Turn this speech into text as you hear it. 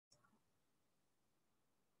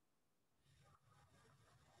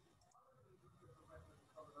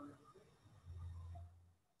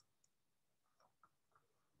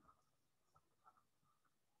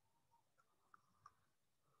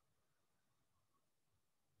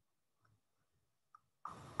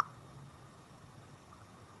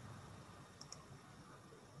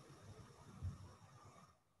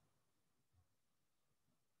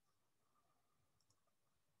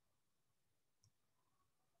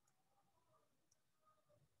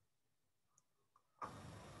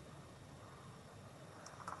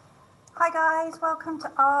Hi guys, welcome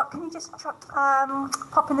to ARC. Can you just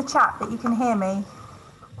pop in the chat that you can hear me?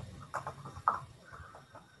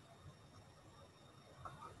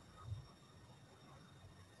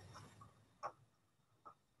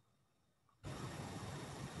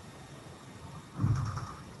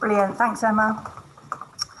 Brilliant, thanks Emma.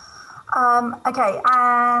 Okay,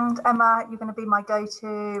 and Emma, you're going to be my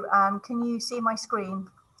go-to. Can you see my screen?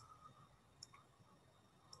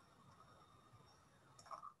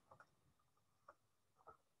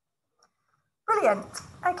 Brilliant.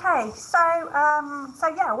 Okay, so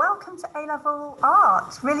yeah, welcome to A-Level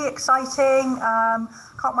Art. Really exciting.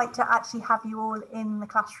 Can't wait to actually have you all in the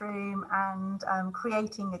classroom and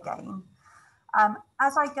creating again.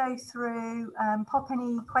 As I go through, pop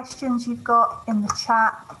any questions you've got in the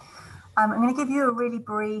chat. I'm going to give you a really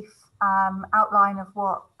brief outline of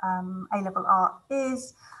what A-Level Art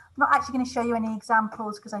is. I'm not actually going to show you any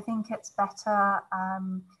examples because I think it's better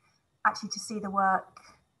actually to see the work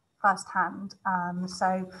firsthand.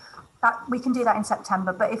 So that we can do that in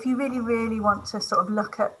September. But if you really want to sort of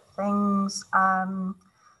look at things,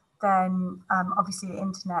 then obviously the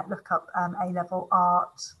internet, look up A-Level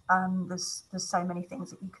Art. There's so many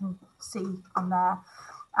things that you can see on there.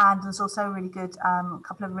 And there's also a really good,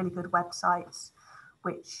 couple of really good websites,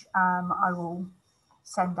 which I will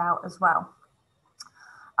send out as well.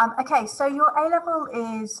 Okay, so your A-Level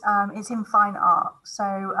is in fine art.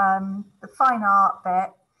 So the fine art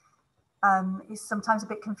bit is sometimes a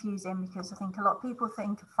bit confusing because I think a lot of people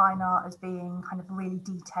think of fine art as being kind of really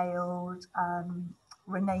detailed,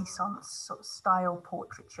 Renaissance sort of style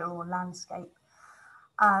portraiture or landscape.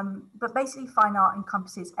 But basically fine art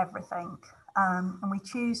encompasses everything. And we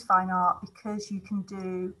choose fine art because you can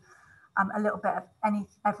do a little bit of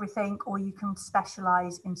everything, or you can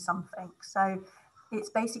specialize in something. So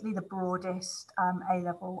it's basically the broadest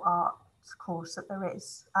A-Level art course that there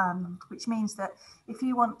is, which means that if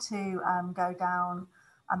you want to go down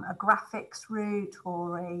a graphics route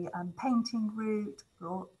or a painting route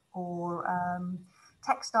or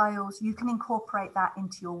textiles, you can incorporate that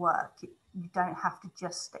into your work. You don't have to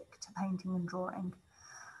just stick to painting and drawing.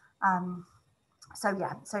 So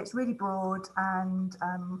yeah, so it's really broad, and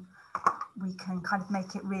we can kind of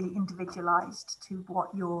make it really individualized to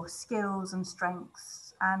what your skills and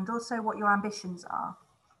strengths and also what your ambitions are.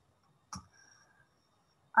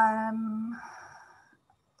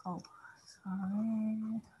 Oh,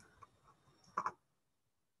 sorry.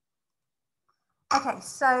 Okay,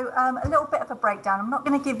 so a little bit of a breakdown. I'm not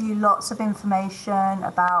going to give you lots of information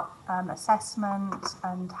about assessment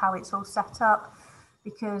and how it's all set up,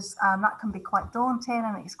 because that can be quite daunting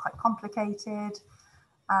and it's quite complicated.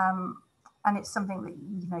 And it's something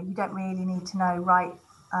that you don't really need to know right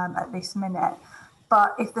at this minute.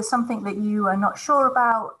 But if there's something that you are not sure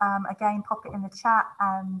about, again, pop it in the chat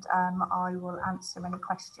and I will answer any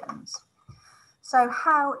questions. So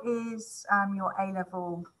how is your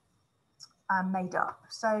A-Level made up?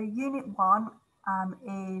 So Unit 1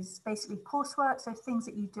 is basically coursework, so things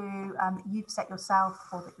that you do that you've set yourself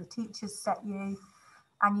or that your teachers set you,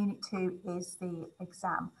 and Unit 2 is the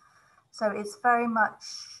exam. So it's very much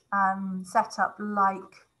set up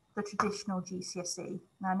like the traditional GCSE.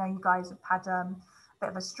 Now I know you guys have had a bit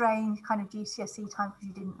of a strange kind of GCSE time because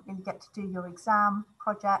you didn't really get to do your exam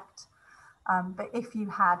project. But if you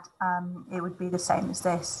had, it would be the same as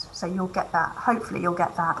this. So you'll get that, hopefully you'll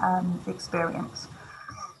get that experience.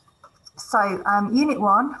 So Unit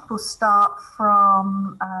 1 will start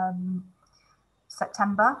from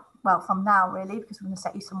September. Well, from now really, because we're going to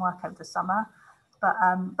set you some work over the summer.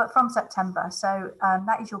 But from September. So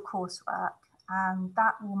that is your coursework, and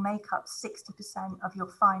that will make up 60% of your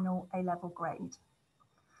final A-Level grade.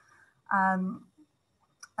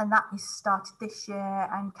 And that is started this year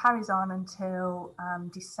and carries on until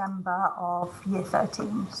December of year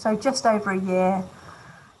 13. So just over a year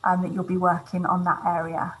that you'll be working on that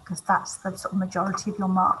area, because that's the sort of majority of your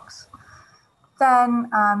marks. Then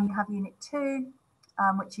you have Unit 2,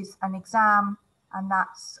 which is an exam, and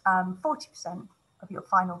that's 40% of your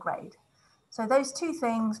final grade. So those two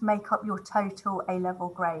things make up your total A-Level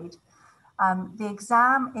grade. The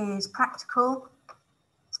exam is practical.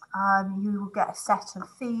 You will get a set of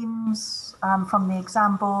themes from the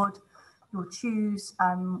exam board. You'll choose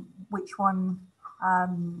which one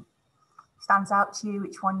stands out to you,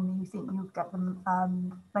 which one you think you'll get the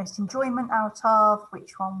most enjoyment out of,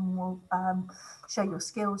 which one will show your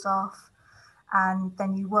skills off. And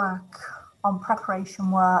then you work on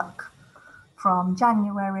preparation work from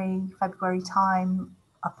January, February time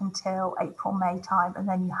up until April, May time, and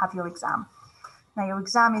then you have your exam. Now your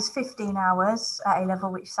exam is 15 hours at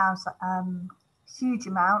A-Level, which sounds like a huge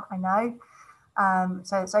amount, I know,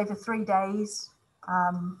 So it's over 3 days,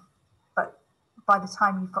 but by the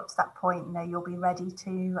time you've got to that point, you'll be ready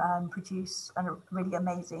to produce a really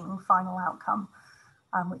amazing final outcome,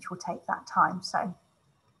 which will take that time. So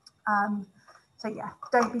yeah,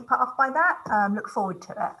 don't be put off by that. Look forward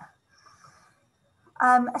to it.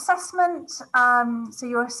 Assessment, so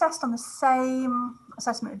you're assessed on the same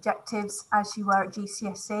assessment objectives as you were at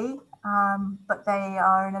GCSE, but they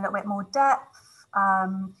are in a little bit more depth.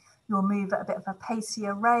 You'll move at a bit of a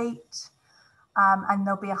pacier rate, and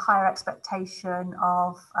there'll be a higher expectation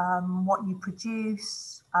of what you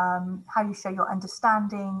produce, how you show your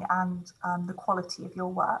understanding, and the quality of your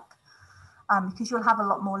work, because you'll have a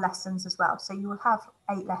lot more lessons as well. So you will have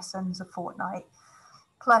 8 lessons a fortnight.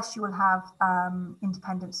 Plus you will have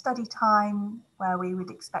independent study time, where we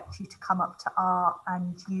would expect you to come up to art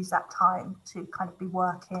and use that time to kind of be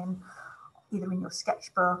working either in your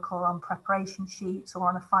sketchbook or on preparation sheets or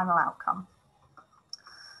on a final outcome.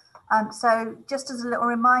 So just as a little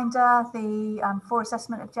reminder, the 4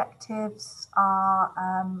 assessment objectives are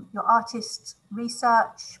your artist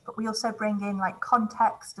research, but we also bring in like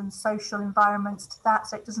context and social environments to that.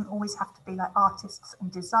 So it doesn't always have to be like artists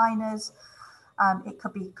and designers. It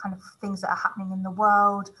could be kind of things that are happening in the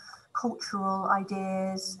world, cultural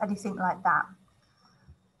ideas, anything like that.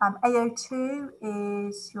 AO2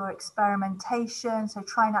 is your experimentation, so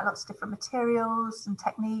trying out lots of different materials and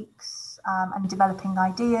techniques and developing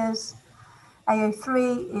ideas.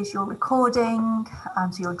 AO3 is your recording,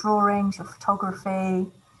 so your drawings, your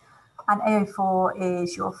photography. And AO4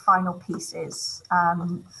 is your final pieces.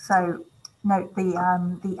 So note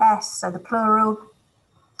the S, so the plural.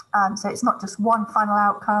 So it's not just one final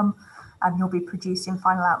outcome, you'll be producing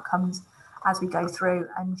final outcomes as we go through,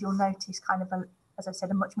 and you'll notice kind of, as I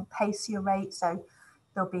said, a much more pacier rate. So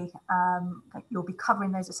there'll be, you'll be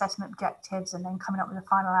covering those assessment objectives and then coming up with a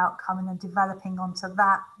final outcome and then developing onto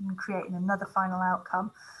that and creating another final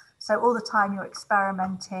outcome. So all the time you're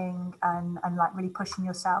experimenting and like really pushing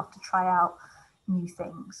yourself to try out new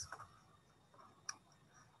things.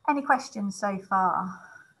 Any questions so far?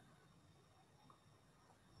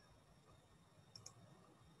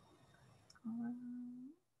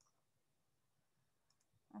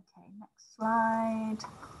 Okay, next slide.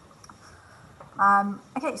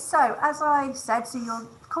 Okay, so as I said, so your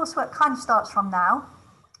coursework kind of starts from now,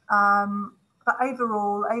 but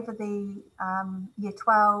overall, over the year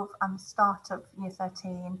 12 and the start of year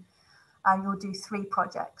 13, you'll do 3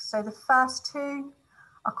 projects. So the first 2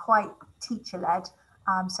 are quite teacher-led,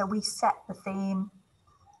 so we set the theme,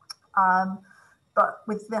 but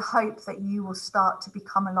with the hope that you will start to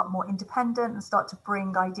become a lot more independent and start to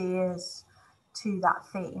bring ideas to that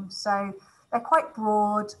theme. So they're quite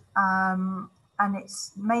broad, and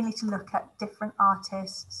it's mainly to look at different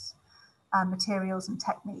artists, materials and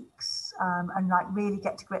techniques, and like really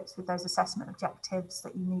get to grips with those assessment objectives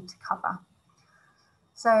that you need to cover.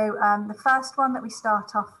 So the first one that we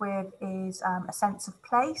start off with is a sense of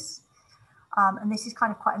place, and this is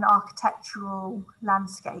kind of quite an architectural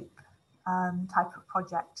landscape type of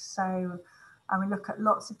project. So we look at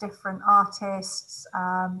lots of different artists.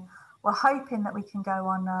 We're hoping that we can go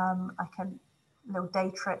on like a little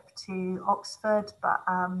day trip to Oxford, but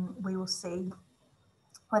we will see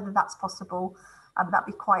whether that's possible. That'll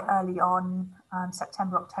be quite early on,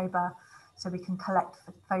 September, October, so we can collect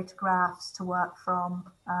photographs to work from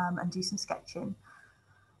and do some sketching.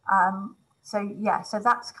 So yeah, so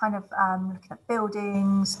that's kind of looking at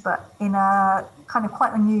buildings, but in a kind of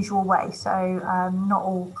quite unusual way. So not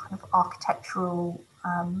all kind of architectural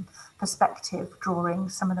perspective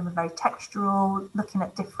drawings. Some of them are very textural, looking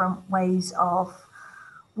at different ways of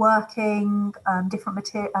working, different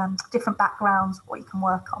material, different backgrounds, what you can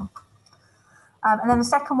work on. And then the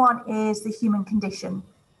second one is the human condition.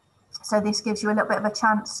 So this gives you a little bit of a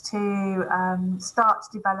chance to start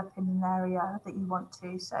to develop in an area that you want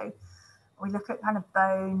to. So we look at kind of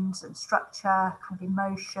bones and structure, kind of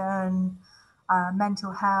emotion,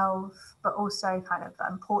 mental health, but also kind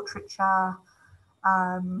of portraiture.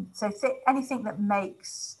 So anything that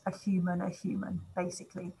makes a human,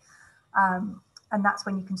 basically. And that's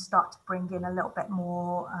when you can start to bring in a little bit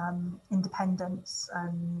more independence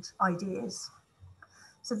and ideas.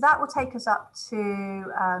 So that will take us up to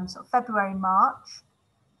sort of February, March,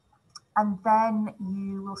 and then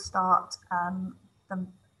you will start the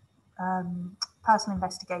personal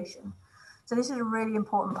investigation. So this is a really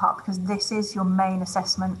important part because this is your main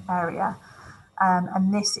assessment area,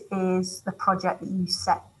 and this is the project that you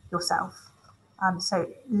set yourself. So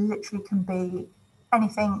it literally can be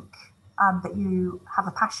anything that you have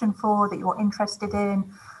a passion for, that you're interested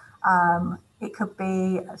in. it could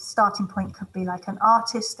be a starting point, could be like an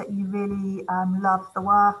artist that you really love the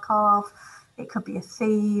work of. It could be a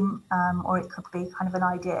theme, or it could be kind of an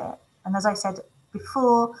idea. And as I said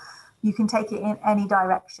before, you can take it in any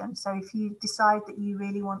direction. So if you decide that you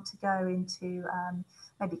really want to go into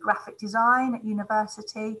maybe graphic design at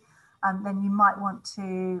university, then you might want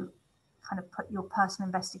to kind of put your personal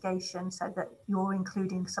investigation so that you're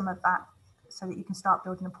including some of that so that you can start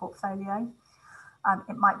building a portfolio.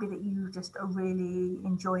 It might be that you just are really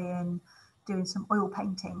enjoying doing some oil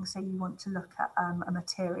painting, so you want to look at a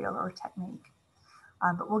material or a technique.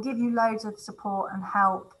 But we'll give you loads of support and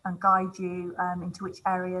help and guide you into which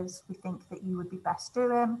areas we think that you would be best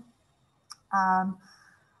doing. Yeah,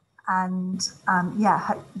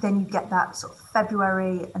 then you get that sort of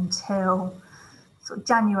February until sort of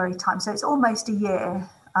January time. So it's almost a year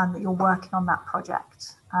that you're working on that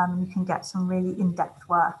project. You can get some really in-depth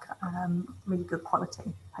work, really good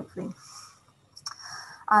quality, hopefully.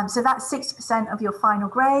 So that's 60% of your final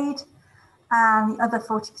grade. And the other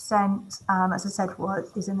 40%, as I said,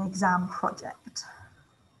 is an exam project.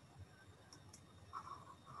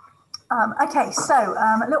 Okay, so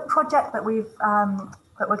a little project that we're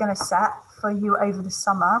going to set for you over the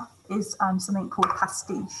summer is something called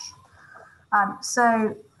Pastiche.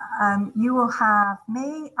 You will have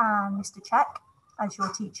me and Mr. Check as your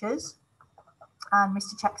teachers, and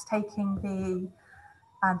Mr. Check's taking the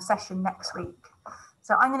session next week.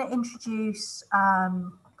 So I'm going to introduce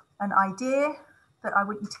an idea that I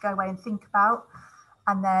want you to go away and think about,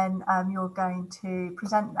 and then you're going to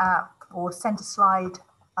present that or send a slide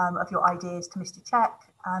of your ideas to Mr. Check,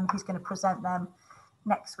 who's going to present them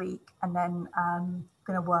next week, and then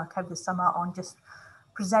going to work over the summer on just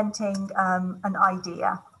presenting an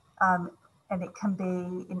idea, and it can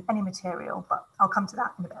be in any material, but I'll come to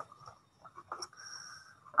that in a bit.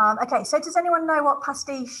 Okay, so does anyone know what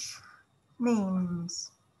pastiche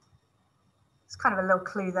means? It's kind of a little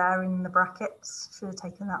clue there in the brackets. Should have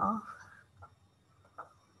taken that off.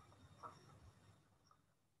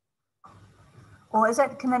 Or has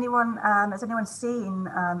anyone seen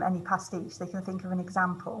any pastiche? They can think of an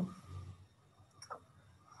example.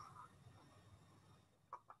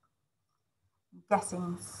 I'm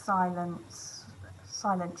guessing silent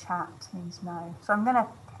chat means no. So I'm going to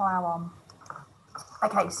plow on.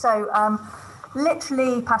 Okay, so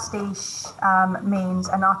literally pastiche means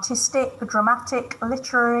an artistic, dramatic,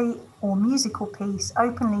 literary or musical piece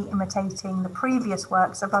openly imitating the previous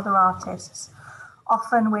works of other artists,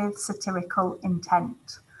 often with satirical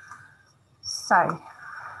intent. So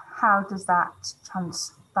how does that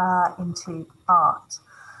transfer into art?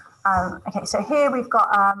 Okay, so here we've got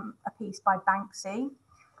a piece by Banksy.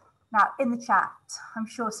 Now in the chat, I'm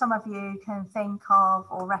sure some of you can think of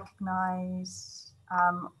or recognise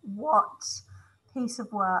what piece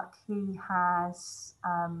of work he has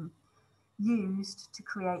used to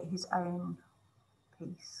create his own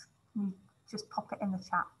piece. Can you just pop it in the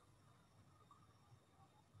chat?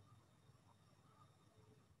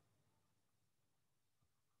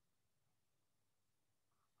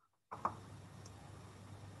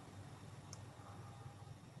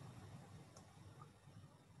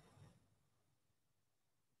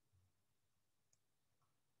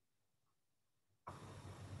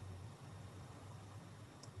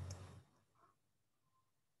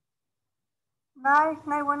 No,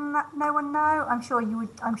 no one know. I'm sure you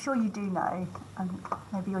do know.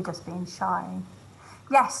 Maybe you're just being shy.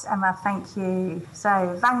 Yes, Emma, thank you.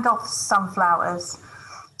 So Van Gogh's Sunflowers.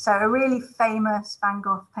 So a really famous Van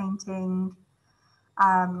Gogh painting,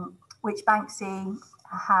 which Banksy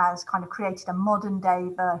has kind of created a modern day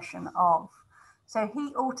version of. So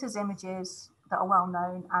he alters images that are well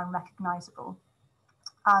known and recognizable.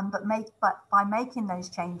 But by making those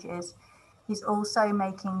changes, he's also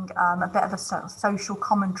making a bit of a social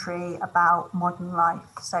commentary about modern life.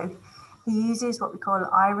 So he uses what we call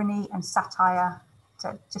irony and satire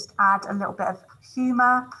to just add a little bit of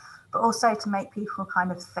humor, but also to make people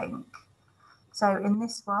kind of think. So in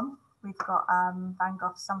this one, we've got Van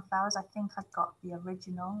Gogh's Sunflowers. I think I've got the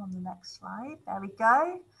original on the next slide. There we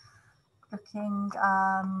go. Looking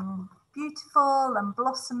beautiful and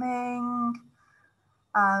blossoming.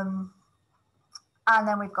 And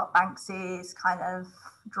then we've got Banksy's kind of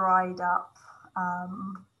dried up,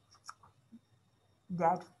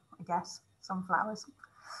 dead, I guess, sunflowers.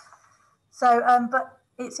 So, but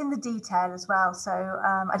it's in the detail as well. So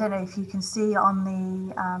I don't know if you can see on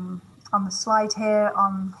the slide here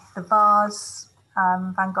on the vase,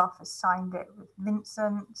 Van Gogh has signed it with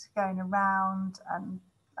Vincent going around, and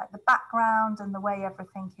like the background and the way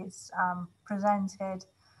everything is presented.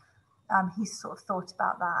 he's sort of thought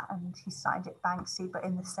about that, and he signed it Banksy, but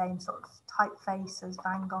in the same sort of typeface as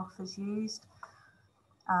Van Gogh has used,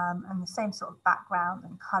 and the same sort of background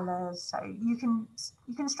and colours. So you can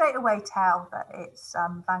straight away tell that it's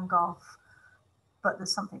Van Gogh, but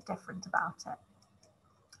there's something different about it.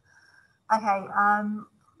 Okay,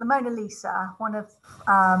 the Mona Lisa, one of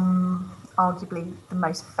arguably the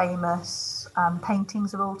most famous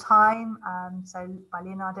paintings of all time, so by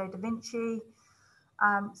Leonardo da Vinci.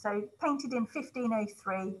 So painted in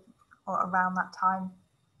 1503 or around that time.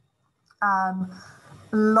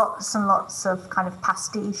 Lots and lots of kind of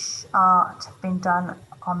pastiche art have been done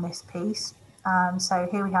on this piece. So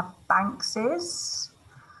here we have Banksy's.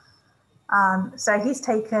 So he's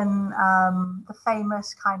taken the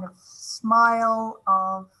famous kind of smile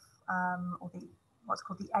of, or what's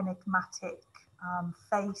called the enigmatic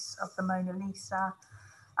face of the Mona Lisa,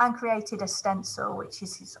 and created a stencil, which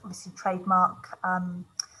is his obviously trademark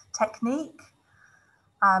technique,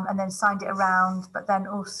 and then signed it around, but then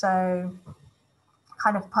also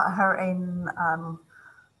kind of put her in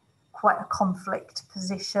quite a conflict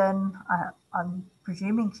position. I'm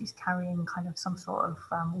presuming she's carrying kind of some sort of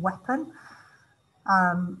weapon.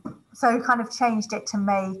 So kind of changed it to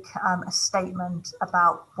make a statement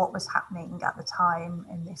about what was happening at the time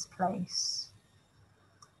in this place.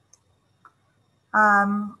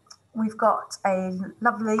 We've got a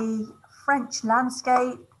lovely French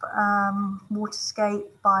landscape, waterscape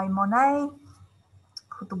by Monet,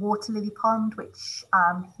 called the Water Lily Pond, which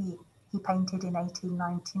he painted in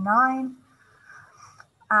 1899.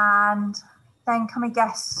 And then can we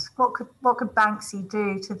guess what could Banksy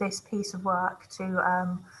do to this piece of work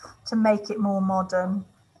to make it more modern,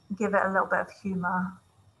 give it a little bit of humour?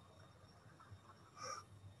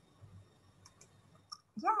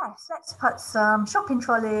 Yes, let's put some shopping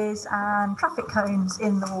trolleys and traffic cones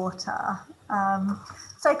in the water.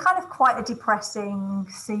 So kind of quite a depressing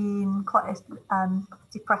scene, quite a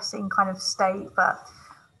depressing kind of state, but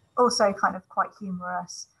also kind of quite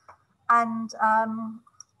humorous. And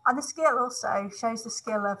the skill also shows the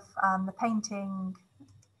skill of the painting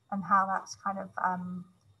and how that's kind of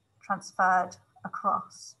transferred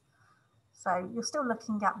across. So you're still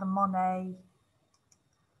looking at the Monet,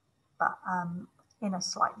 but in a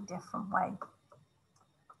slightly different way.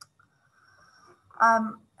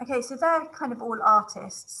 Okay, so they're kind of all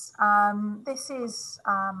artists. This is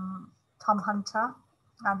Tom Hunter.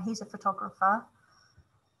 He's a photographer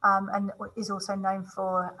and is also known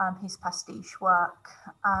for his pastiche work.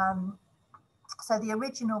 So the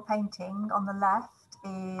original painting on the left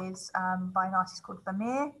is by an artist called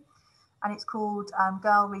Vermeer, and it's called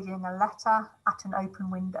Girl Reading a Letter at an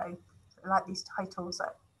Open Window. So I like these titles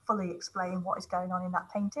that fully explain what is going on in that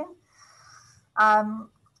painting.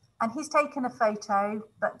 And he's taken a photo,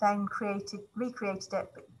 but then recreated it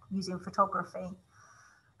using photography.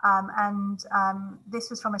 This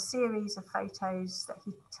was from a series of photos that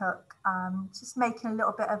he took, just making a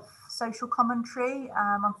little bit of social commentary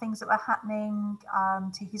on things that were happening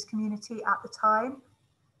to his community at the time.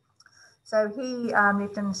 So he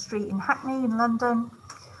lived on the street in Hackney in London,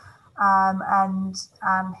 and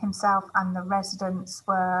himself and the residents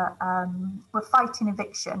were fighting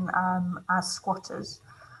eviction as squatters.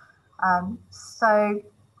 So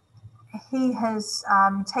he has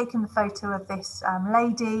taken the photo of this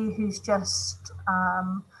lady who's just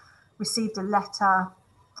received a letter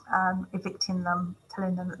evicting them,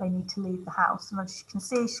 telling them that they need to leave the house. And as you can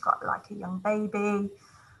see, she's got like a young baby.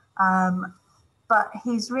 But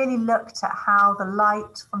he's really looked at how the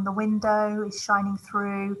light from the window is shining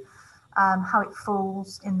through, how it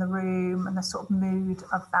falls in the room, and the sort of mood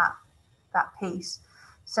of that piece.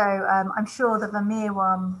 So I'm sure the Vermeer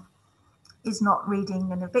one is not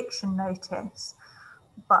reading an eviction notice,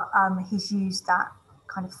 but he's used that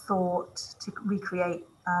kind of thought to recreate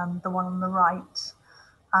the one on the right,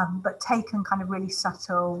 but taken kind of really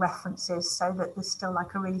subtle references so that there's still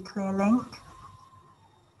like a really clear link.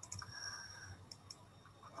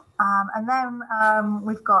 And then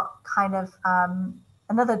we've got kind of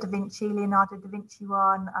another Leonardo da Vinci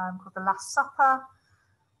one called The Last Supper,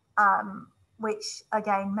 which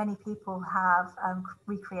again, many people have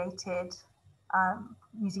recreated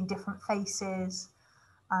using different faces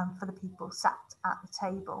for the people sat at the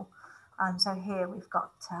table. So here we've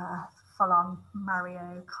got full-on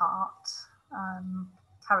Mario Kart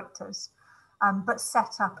characters, but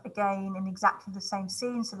set up again in exactly the same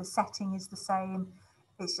scene. So the setting is the same,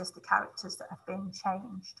 it's just the characters that have been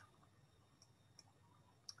changed.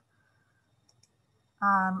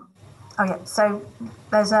 Oh yeah, so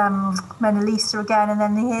there's Mona Lisa again, and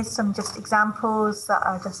then here's some just examples that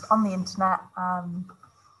are just on the internet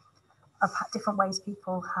different ways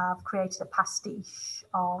people have created a pastiche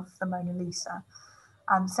of the Mona Lisa.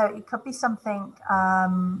 So it could be something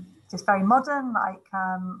just very modern, like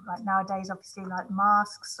nowadays, obviously, like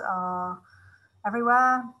masks are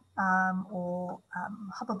everywhere, or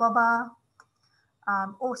Hubba Bubba,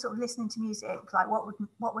 or sort of listening to music, like what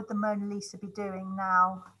would the Mona Lisa be doing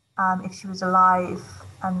now if she was alive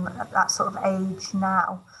and at that sort of age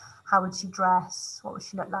now? How would she dress? What would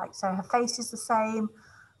she look like? So her face is the same,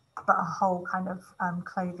 but her whole kind of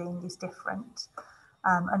clothing is different.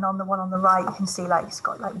 And on the one on the right, you can see like it's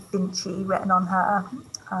got like Vinci written on her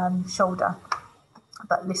shoulder,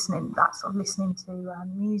 but listening to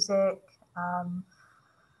music,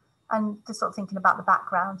 and just sort of thinking about the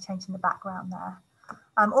background, changing the background there.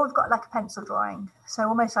 Or we've got like a pencil drawing, so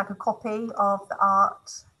almost like a copy of the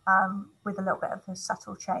art with a little bit of a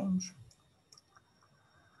subtle change.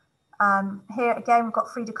 Here again, we've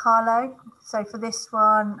got Frida Kahlo. So for this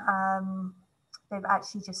one, they've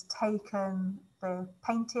actually just taken the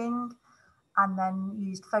painting and then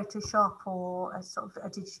used Photoshop or a sort of a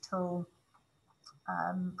digital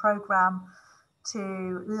program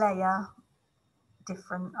to layer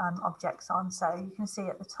different objects on. So you can see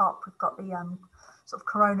at the top, we've got the sort of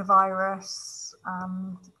coronavirus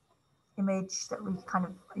image that we kind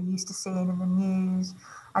of are used to seeing in the news.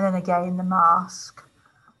 And then again, the mask.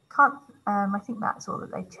 I think that's all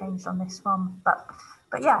that they've changed on this one. But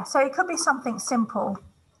yeah, so it could be something simple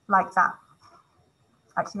like that.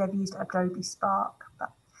 Actually, they've used Adobe Spark,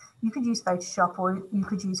 but you could use Photoshop, or you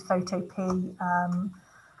could use Photopea,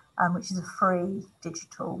 which is a free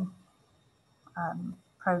digital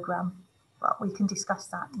program, but we can discuss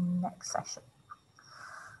that in the next session.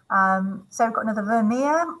 So we've got another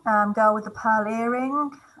Vermeer, girl with the pearl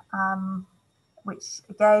earring, which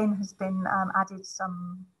again has been added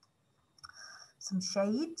some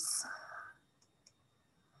shades.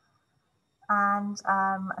 And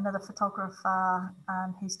another photographer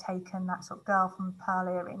who's taken that sort of girl from pearl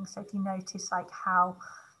earring. So if you notice like how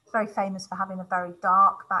it's very famous for having a very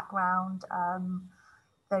dark background.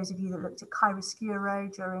 Those of you that looked at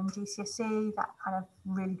chiaroscuro during GCSE, that kind of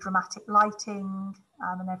really dramatic lighting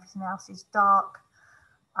and everything else is dark.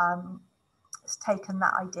 It's taken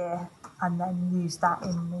that idea and then used that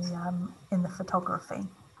in the photography.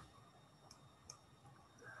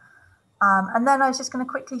 And then I was just going to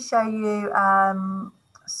quickly show you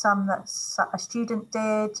some that a student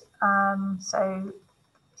did. So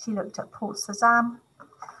she looked at Paul Cézanne,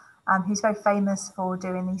 who's very famous for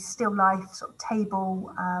doing these still life sort of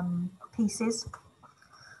table pieces.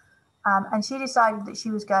 And she decided that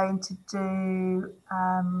she was going to do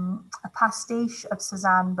a pastiche of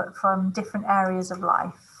Cézanne, but from different areas of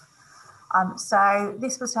life. So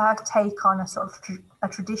this was her take on a sort of a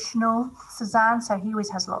traditional Cézanne. So he always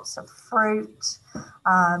has lots of fruit.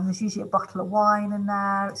 There's usually a bottle of wine in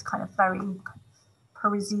there. It's kind of very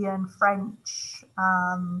Parisian, French,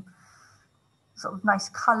 sort of nice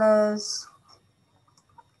colours,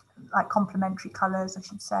 like complementary colours, I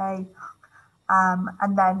should say.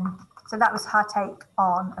 And then, so that was her take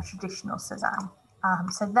on a traditional Cézanne.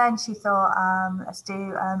 So then she thought, let's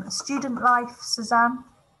do a student life Cézanne.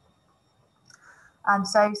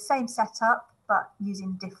 So same setup, but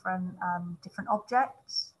using different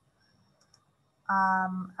objects,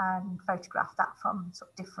 and photograph that from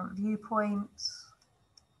sort of different viewpoints.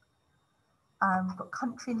 We've got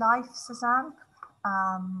country life Cézanne.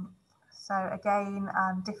 So again,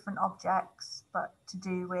 different objects, but to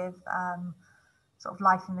do with sort of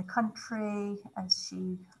life in the country as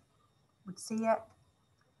she would see it.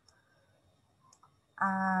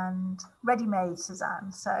 And ready-made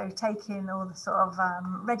Cézanne, so taking all the sort of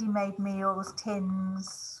ready-made meals,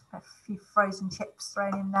 tins, a few frozen chips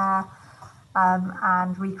thrown in there,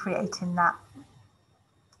 and recreating that.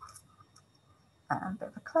 A bit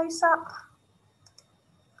of a close-up.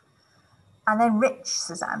 And then rich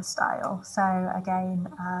Cézanne style, so again,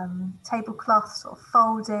 tablecloth sort of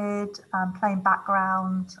folded, plain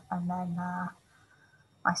background, and then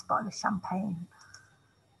nice bottle of champagne.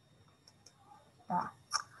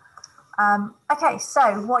 Okay,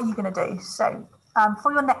 so what are you going to do? So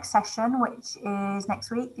for your next session, which is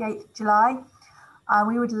next week, the 8th of July,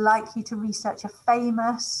 we would like you to research a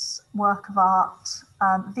famous work of art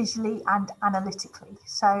visually and analytically.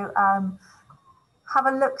 So have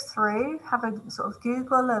a look through, have a sort of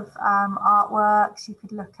Google of artworks. You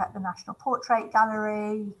could look at the National Portrait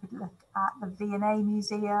Gallery, you could look at the V&A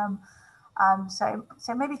Museum. So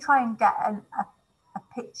maybe try and get a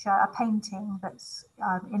picture, a painting that's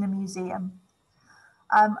in a museum.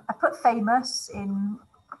 I put famous in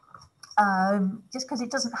just because it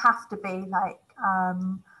doesn't have to be like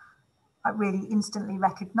really instantly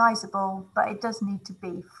recognizable, but it does need to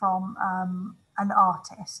be from an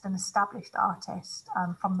artist, an established artist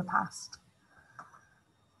from the past.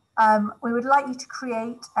 We would like you to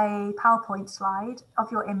create a PowerPoint slide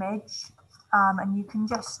of your image, and you can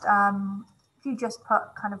just, if you just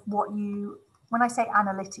put kind of what you, when I say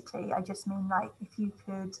analytically, I just mean like if you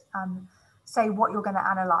could say what you're going to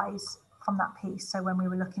analyze from that piece. So when we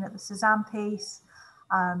were looking at the Cézanne piece,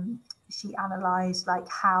 she analysed like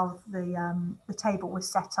how the table was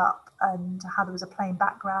set up and how there was a plain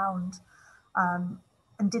background,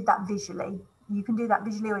 and did that visually. You can do that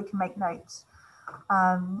visually, or you can make notes.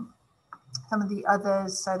 Some of the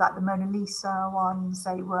others, so like the Mona Lisa ones,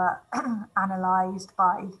 they were analysed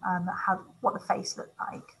by what the face looked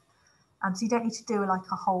like. So you don't need to do like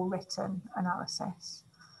a whole written analysis.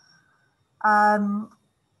 And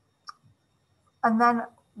then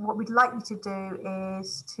what we'd like you to do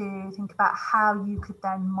is to think about how you could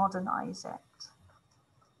then modernise it.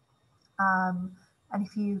 And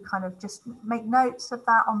if you kind of just make notes of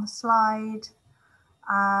that on the slide,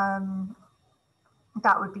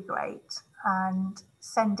 that would be great. And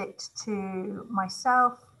send it to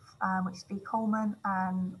myself, which is B. Coleman,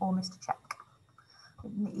 or Mr. Check.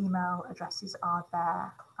 The email addresses are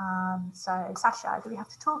there. So Sasha, do we have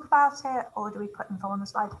to talk about it, or do we put info on the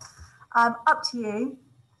slide? Up to you.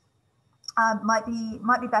 Might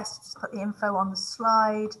be best to just put the info on the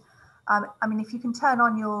slide. I mean, if you can turn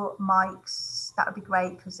on your mics, that would be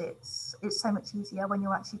great, because it's so much easier when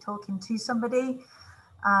you're actually talking to somebody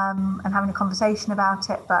and having a conversation about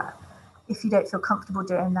it. But if you don't feel comfortable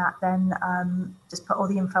doing that, then just put all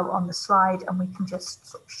the info on the slide and we can just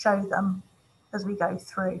sort of show them as we go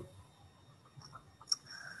through.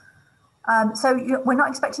 So we're not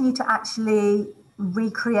expecting you to actually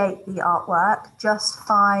recreate the artwork, just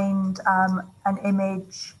find an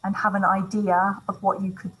image and have an idea of what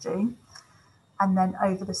you could do. And then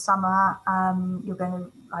over the summer, you're going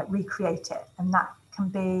to like recreate it. And that can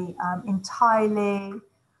be entirely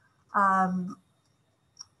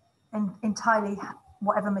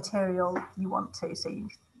whatever material you want to. So you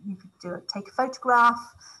could take a photograph,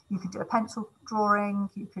 you could do a pencil drawing,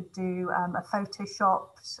 you could do a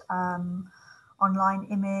photoshopped online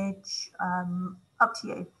image, up to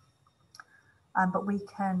you. But we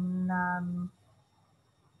can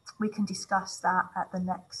discuss that at the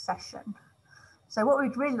next session. So what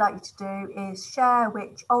we'd really like you to do is share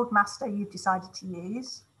which old master you've decided to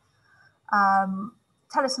use.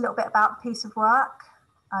 Tell us a little bit about the piece of work,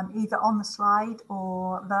 either on the slide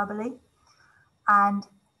or verbally, and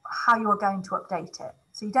how you are going to update it.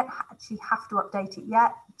 So you don't actually have to update it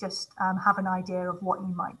yet, just have an idea of what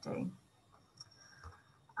you might do.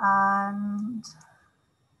 And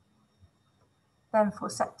then for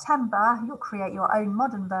September, you'll create your own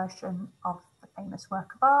modern version of the famous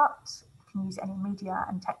work of art. You can use any media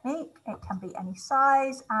and technique. It can be any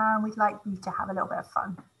size, and we'd like you to have a little bit of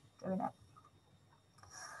fun doing it.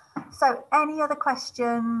 So any other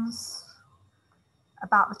questions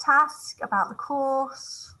about the task, about the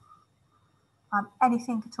course,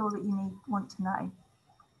 anything at all that you want to know?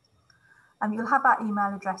 You'll have our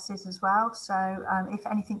email addresses as well. So if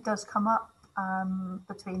anything does come up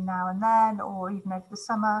between now and then, or even over the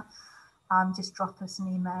summer, just drop us an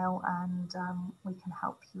email and we can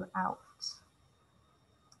help you out.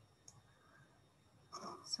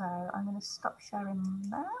 So I'm going to stop sharing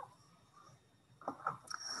there.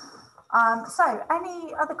 So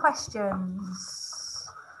any other questions?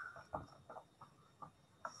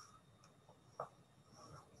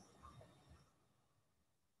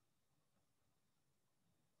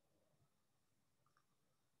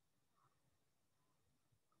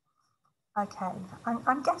 Okay,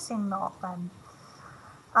 I'm guessing not then.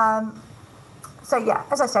 So yeah,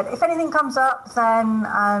 as I said, if anything comes up, then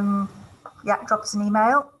yeah, drop us an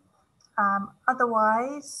email.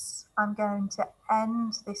 Otherwise, I'm going to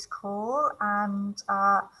end this call and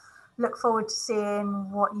look forward to seeing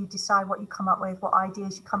what you decide, what you come up with, what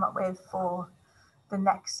ideas you come up with for the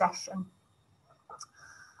next session.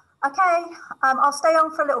 Okay, I'll stay on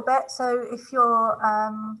for a little bit. So if you're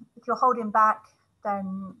holding back,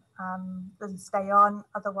 then stay on.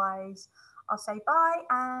 Otherwise, I'll say bye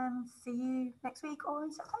and see you next week or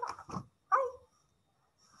in September.